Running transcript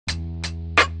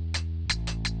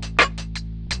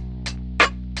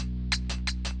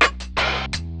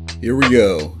Here we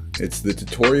go. It's the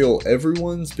tutorial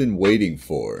everyone's been waiting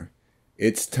for.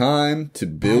 It's time to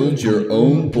build your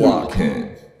own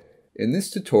blockhead. In this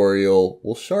tutorial,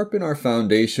 we'll sharpen our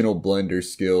foundational Blender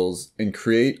skills and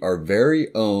create our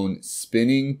very own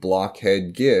spinning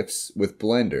blockhead GIFs with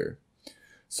Blender.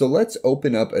 So let's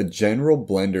open up a general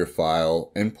Blender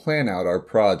file and plan out our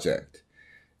project.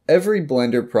 Every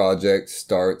Blender project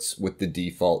starts with the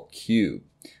default cube.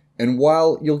 And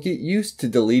while you'll get used to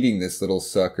deleting this little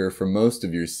sucker from most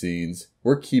of your scenes,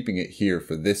 we're keeping it here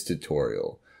for this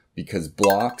tutorial, because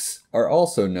blocks are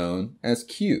also known as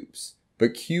cubes,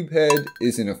 but cubehead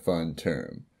isn't a fun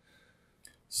term.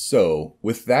 So,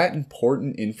 with that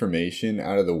important information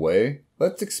out of the way,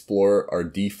 let's explore our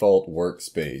default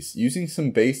workspace using some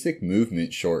basic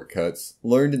movement shortcuts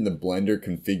learned in the Blender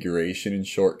configuration and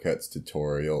shortcuts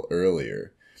tutorial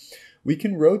earlier. We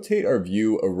can rotate our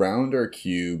view around our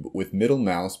cube with middle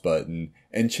mouse button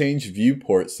and change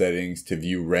viewport settings to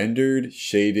view rendered,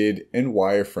 shaded, and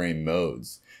wireframe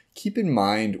modes. Keep in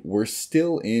mind we're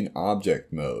still in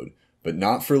object mode, but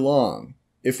not for long.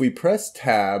 If we press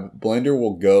Tab, Blender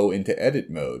will go into edit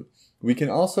mode. We can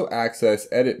also access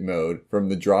edit mode from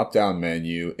the drop-down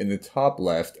menu in the top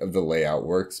left of the layout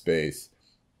workspace.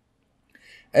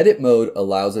 Edit mode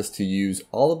allows us to use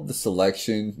all of the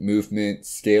selection, movement,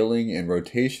 scaling, and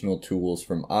rotational tools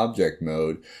from object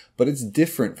mode, but it's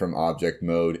different from object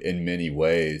mode in many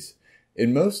ways.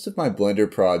 In most of my Blender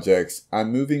projects,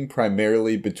 I'm moving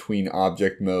primarily between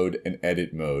object mode and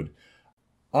edit mode.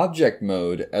 Object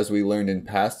mode, as we learned in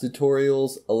past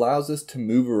tutorials, allows us to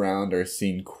move around our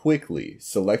scene quickly,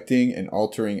 selecting and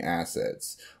altering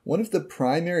assets. One of the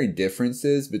primary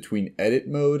differences between edit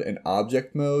mode and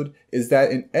object mode is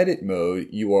that in edit mode,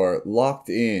 you are locked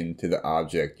in to the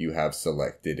object you have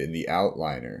selected in the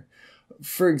outliner.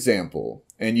 For example,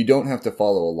 and you don't have to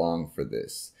follow along for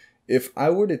this, if I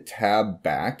were to tab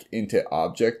back into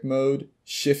object mode,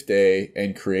 Shift A,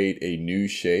 and create a new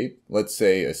shape, let's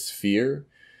say a sphere,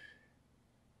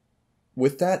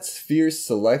 with that sphere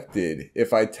selected,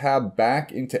 if I tab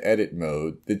back into edit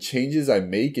mode, the changes I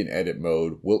make in edit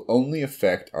mode will only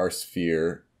affect our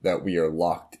sphere that we are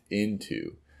locked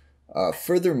into.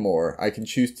 Furthermore, I can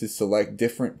choose to select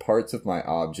different parts of my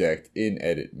object in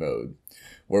edit mode,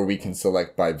 where we can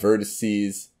select by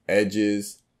vertices,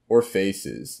 edges, or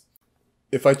faces.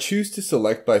 If I choose to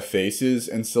select by faces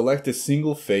and select a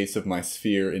single face of my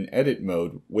sphere in edit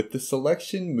mode, with the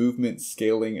selection, movement,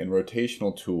 scaling, and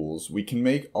rotational tools, we can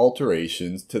make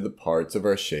alterations to the parts of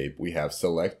our shape we have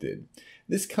selected.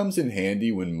 This comes in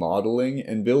handy when modeling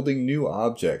and building new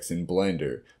objects in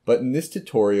Blender, but in this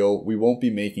tutorial we won't be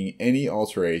making any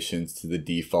alterations to the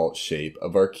default shape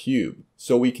of our cube,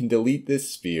 so we can delete this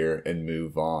sphere and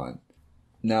move on.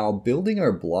 Now, building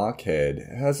our blockhead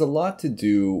has a lot to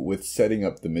do with setting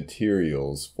up the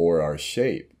materials for our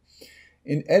shape.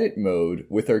 In edit mode,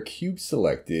 with our cube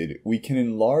selected, we can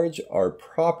enlarge our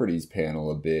properties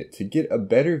panel a bit to get a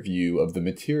better view of the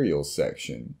materials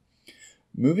section.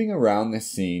 Moving around the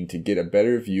scene to get a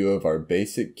better view of our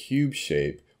basic cube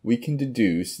shape, we can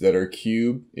deduce that our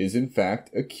cube is in fact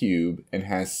a cube and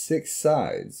has 6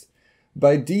 sides.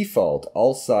 By default,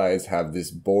 all sides have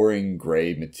this boring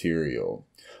gray material.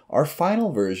 Our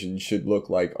final version should look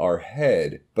like our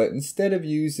head, but instead of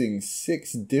using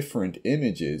 6 different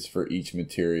images for each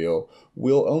material,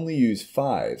 we'll only use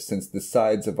 5 since the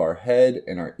sides of our head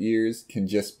and our ears can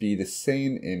just be the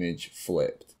same image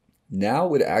flipped. Now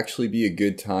would actually be a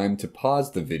good time to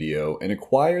pause the video and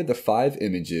acquire the 5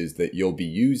 images that you'll be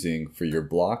using for your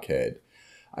blockhead.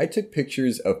 I took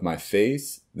pictures of my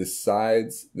face, the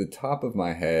sides, the top of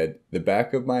my head, the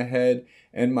back of my head,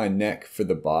 and my neck for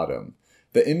the bottom.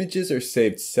 The images are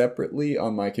saved separately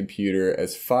on my computer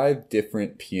as 5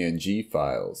 different PNG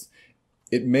files.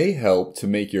 It may help to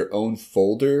make your own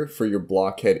folder for your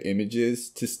blockhead images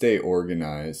to stay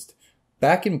organized.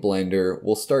 Back in Blender,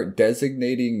 we'll start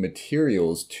designating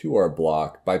materials to our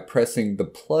block by pressing the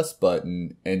plus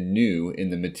button and new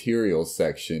in the materials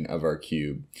section of our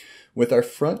cube. With our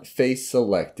front face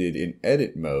selected in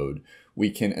edit mode, we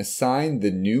can assign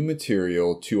the new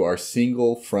material to our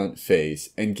single front face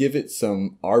and give it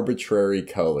some arbitrary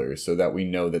color so that we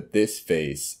know that this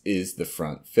face is the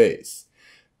front face.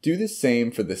 Do the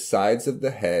same for the sides of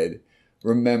the head.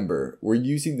 Remember, we're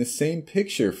using the same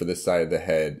picture for the side of the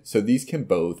head, so these can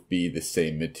both be the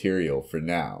same material for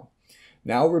now.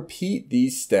 Now repeat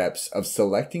these steps of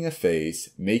selecting a face,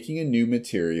 making a new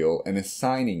material, and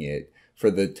assigning it for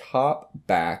the top,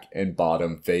 back, and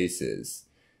bottom faces.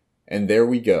 And there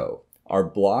we go. Our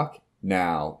block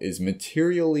now is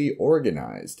materially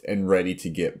organized and ready to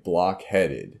get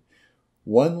blockheaded.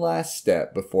 One last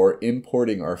step before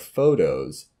importing our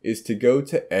photos is to go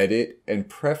to Edit and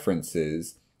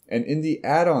Preferences, and in the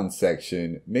add-on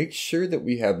section, make sure that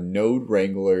we have Node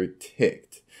Wrangler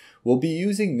ticked. We'll be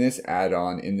using this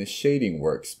add-on in the shading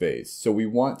workspace, so we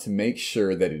want to make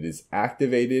sure that it is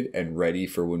activated and ready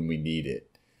for when we need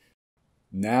it.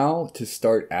 Now to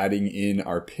start adding in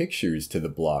our pictures to the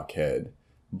Blockhead.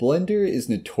 Blender is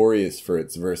notorious for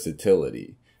its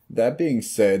versatility. That being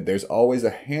said, there's always a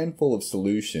handful of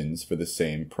solutions for the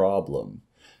same problem.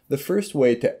 The first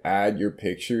way to add your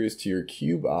pictures to your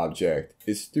cube object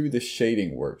is through the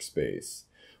shading workspace.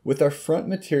 With our front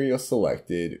material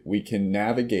selected, we can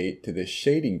navigate to the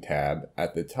Shading tab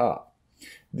at the top.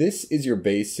 This is your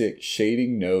basic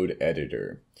shading node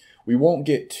editor. We won't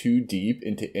get too deep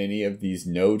into any of these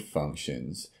node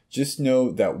functions. Just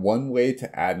know that one way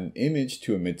to add an image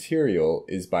to a material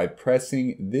is by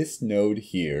pressing this node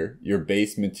here, your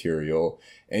base material,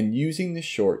 and using the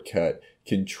shortcut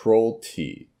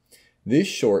Ctrl-T. This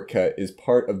shortcut is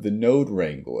part of the Node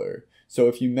Wrangler, so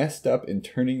if you messed up in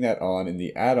turning that on in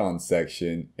the add-on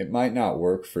section, it might not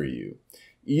work for you.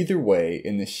 Either way,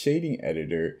 in the shading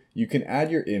editor, you can add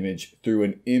your image through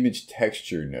an image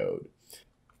texture node.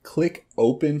 Click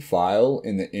Open File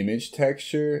in the image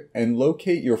texture and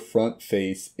locate your front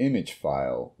face image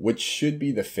file, which should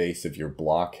be the face of your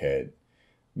blockhead.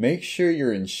 Make sure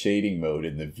you're in shading mode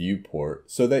in the viewport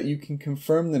so that you can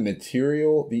confirm the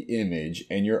material, the image,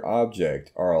 and your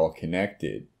object are all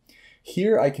connected.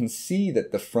 Here I can see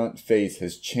that the front face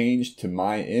has changed to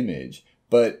my image,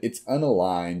 but it's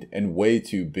unaligned and way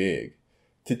too big.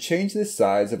 To change the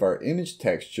size of our image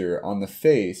texture on the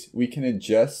face, we can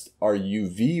adjust our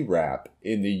UV wrap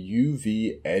in the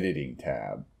UV Editing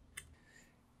tab.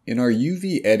 In our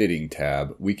UV Editing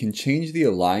tab, we can change the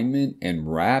alignment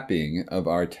and wrapping of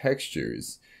our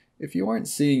textures. If you aren't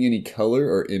seeing any color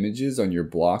or images on your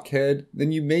blockhead,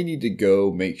 then you may need to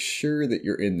go make sure that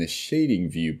you're in the shading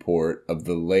viewport of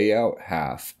the layout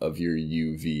half of your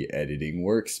UV Editing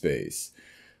workspace.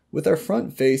 With our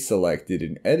front face selected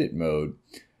in edit mode,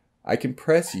 I can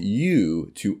press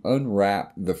U to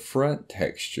unwrap the front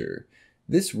texture.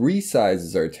 This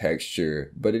resizes our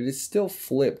texture, but it is still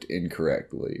flipped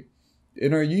incorrectly.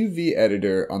 In our UV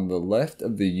editor on the left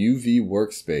of the UV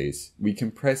workspace, we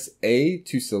can press A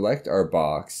to select our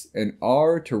box and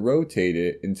R to rotate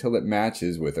it until it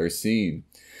matches with our scene.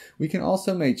 We can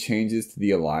also make changes to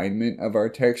the alignment of our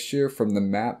texture from the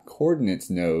Map Coordinates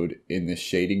node in the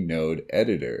Shading Node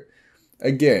editor.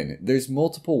 Again, there's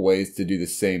multiple ways to do the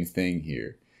same thing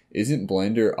here. Isn't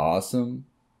Blender awesome?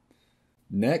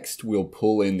 Next, we'll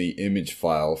pull in the image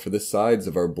file for the sides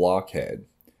of our blockhead.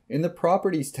 In the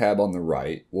Properties tab on the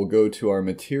right, we'll go to our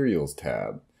Materials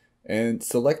tab and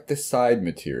select the side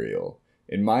material.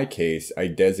 In my case, I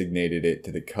designated it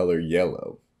to the color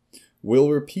yellow.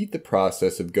 We'll repeat the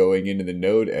process of going into the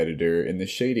node editor in the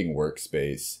shading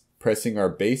workspace, pressing our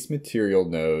base material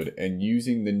node and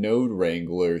using the Node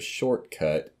Wrangler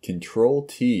shortcut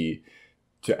Ctrl-T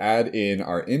to add in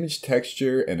our image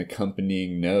texture and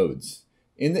accompanying nodes.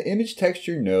 In the image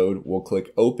texture node, we'll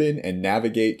click Open and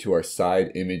navigate to our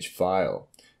side image file.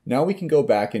 Now we can go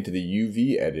back into the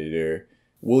UV editor.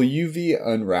 We'll UV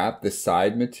unwrap the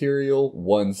side material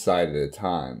one side at a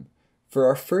time. For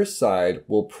our first side,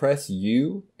 we'll press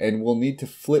U and we'll need to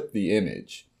flip the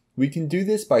image. We can do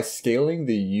this by scaling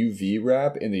the UV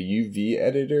wrap in the UV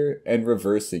editor and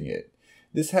reversing it.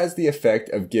 This has the effect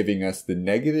of giving us the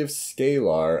negative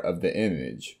scalar of the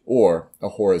image, or a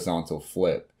horizontal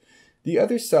flip. The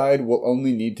other side will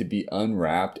only need to be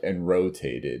unwrapped and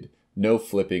rotated, no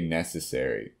flipping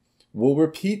necessary. We'll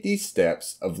repeat these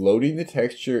steps of loading the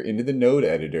texture into the node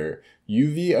editor,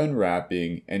 UV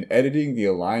unwrapping, and editing the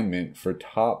alignment for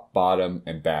top, bottom,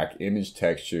 and back image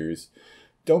textures.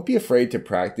 Don't be afraid to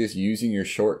practice using your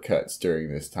shortcuts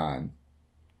during this time.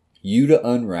 U to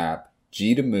unwrap,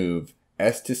 G to move,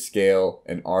 S to scale,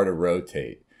 and R to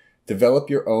rotate. Develop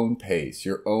your own pace,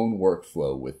 your own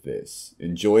workflow with this.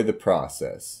 Enjoy the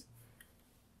process.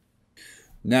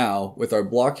 Now, with our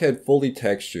blockhead fully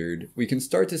textured, we can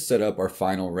start to set up our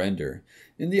final render.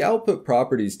 In the Output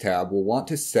Properties tab, we'll want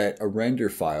to set a render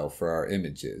file for our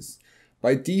images.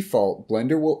 By default,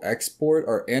 Blender will export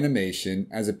our animation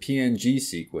as a PNG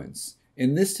sequence.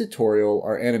 In this tutorial,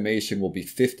 our animation will be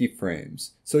 50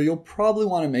 frames, so you'll probably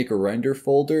want to make a render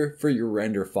folder for your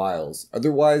render files,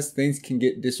 otherwise things can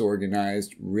get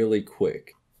disorganized really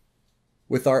quick.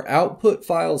 With our output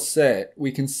files set,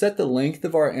 we can set the length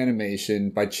of our animation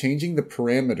by changing the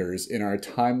parameters in our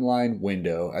timeline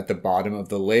window at the bottom of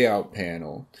the layout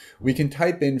panel. We can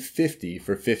type in 50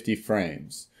 for 50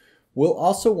 frames. We'll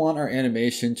also want our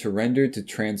animation to render to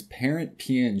transparent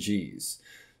PNGs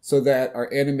so that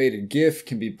our animated GIF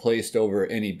can be placed over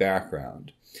any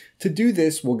background. To do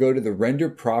this, we'll go to the Render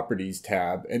Properties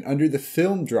tab, and under the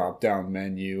Film drop-down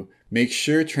menu, make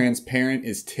sure Transparent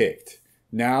is ticked.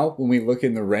 Now, when we look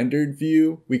in the rendered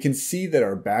view, we can see that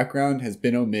our background has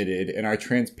been omitted and our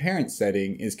transparent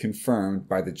setting is confirmed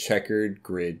by the checkered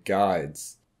grid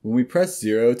guides. When we press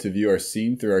 0 to view our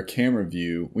scene through our camera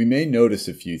view, we may notice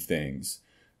a few things.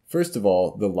 First of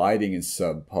all, the lighting is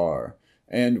subpar.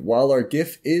 And while our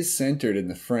GIF is centered in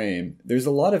the frame, there's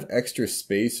a lot of extra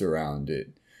space around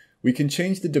it. We can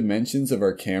change the dimensions of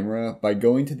our camera by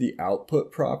going to the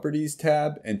Output Properties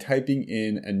tab and typing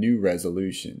in a new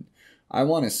resolution. I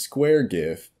want a square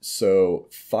GIF, so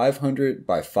 500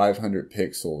 by 500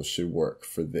 pixels should work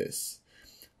for this.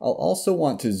 I'll also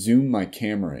want to zoom my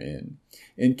camera in.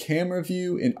 In camera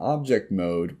view in object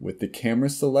mode with the camera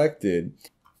selected,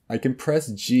 I can press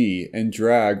G and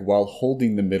drag while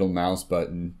holding the middle mouse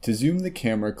button to zoom the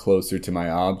camera closer to my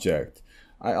object.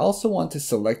 I also want to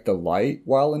select the light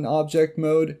while in object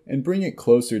mode and bring it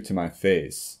closer to my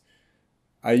face.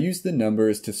 I use the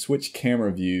numbers to switch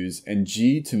camera views and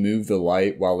G to move the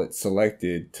light while it's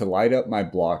selected to light up my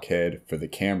blockhead for the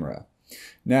camera.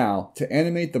 Now, to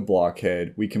animate the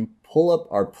blockhead, we can pull up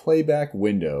our playback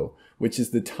window, which is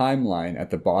the timeline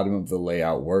at the bottom of the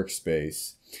layout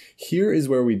workspace. Here is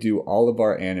where we do all of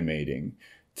our animating.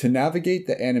 To navigate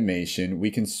the animation, we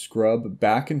can scrub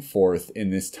back and forth in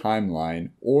this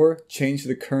timeline or change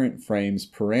the current frame's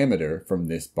parameter from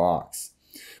this box.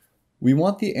 We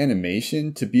want the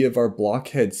animation to be of our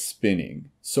blockhead spinning,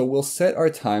 so we'll set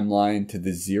our timeline to the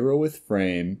 0th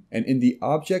frame, and in the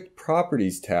Object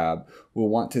Properties tab, we'll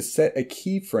want to set a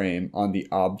keyframe on the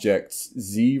object's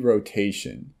Z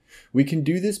rotation. We can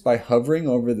do this by hovering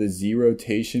over the Z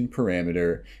rotation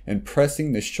parameter and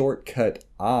pressing the shortcut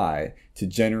I to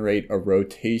generate a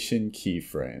rotation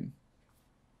keyframe.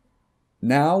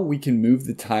 Now we can move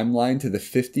the timeline to the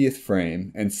 50th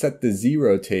frame and set the Z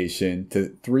rotation to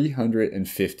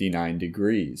 359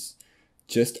 degrees,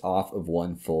 just off of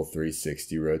one full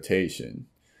 360 rotation.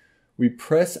 We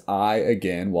press I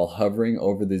again while hovering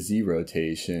over the Z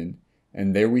rotation,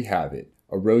 and there we have it,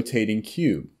 a rotating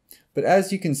cube. But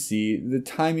as you can see, the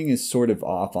timing is sort of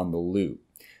off on the loop.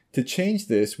 To change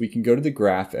this, we can go to the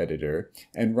graph editor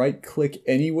and right-click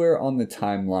anywhere on the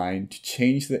timeline to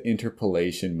change the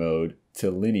interpolation mode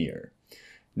to linear.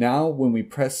 Now, when we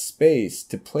press space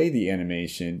to play the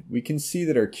animation, we can see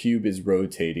that our cube is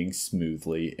rotating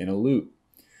smoothly in a loop.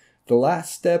 The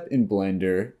last step in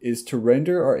Blender is to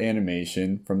render our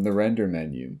animation from the render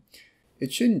menu.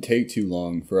 It shouldn't take too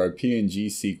long for our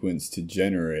PNG sequence to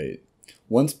generate.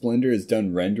 Once Blender is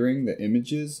done rendering the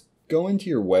images, go into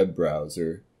your web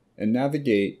browser and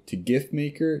navigate to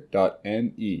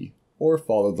gifmaker.me or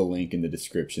follow the link in the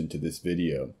description to this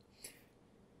video.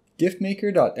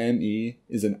 Gifmaker.me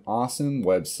is an awesome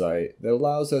website that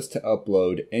allows us to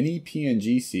upload any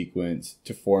PNG sequence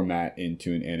to format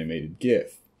into an animated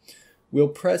GIF. We'll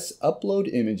press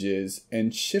Upload Images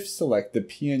and shift select the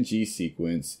PNG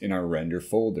sequence in our render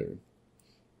folder.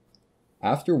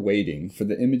 After waiting for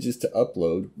the images to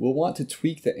upload, we'll want to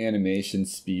tweak the animation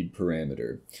speed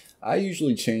parameter. I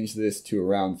usually change this to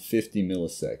around 50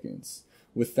 milliseconds.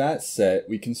 With that set,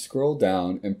 we can scroll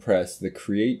down and press the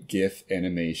Create GIF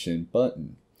Animation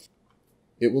button.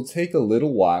 It will take a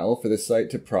little while for the site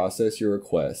to process your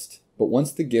request, but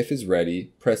once the GIF is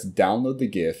ready, press Download the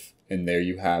GIF, and there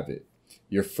you have it,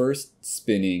 your first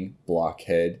spinning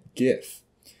blockhead GIF.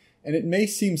 And it may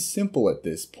seem simple at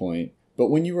this point, but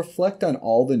when you reflect on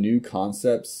all the new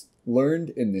concepts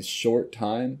learned in this short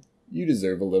time, you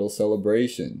deserve a little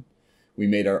celebration. We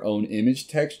made our own image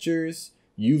textures,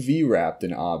 UV wrapped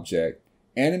an object,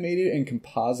 animated and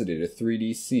composited a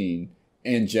 3D scene,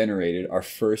 and generated our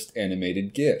first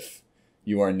animated GIF.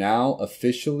 You are now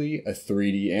officially a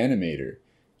 3D animator.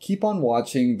 Keep on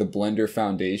watching the Blender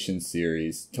Foundation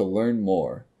series to learn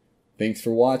more. Thanks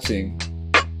for watching.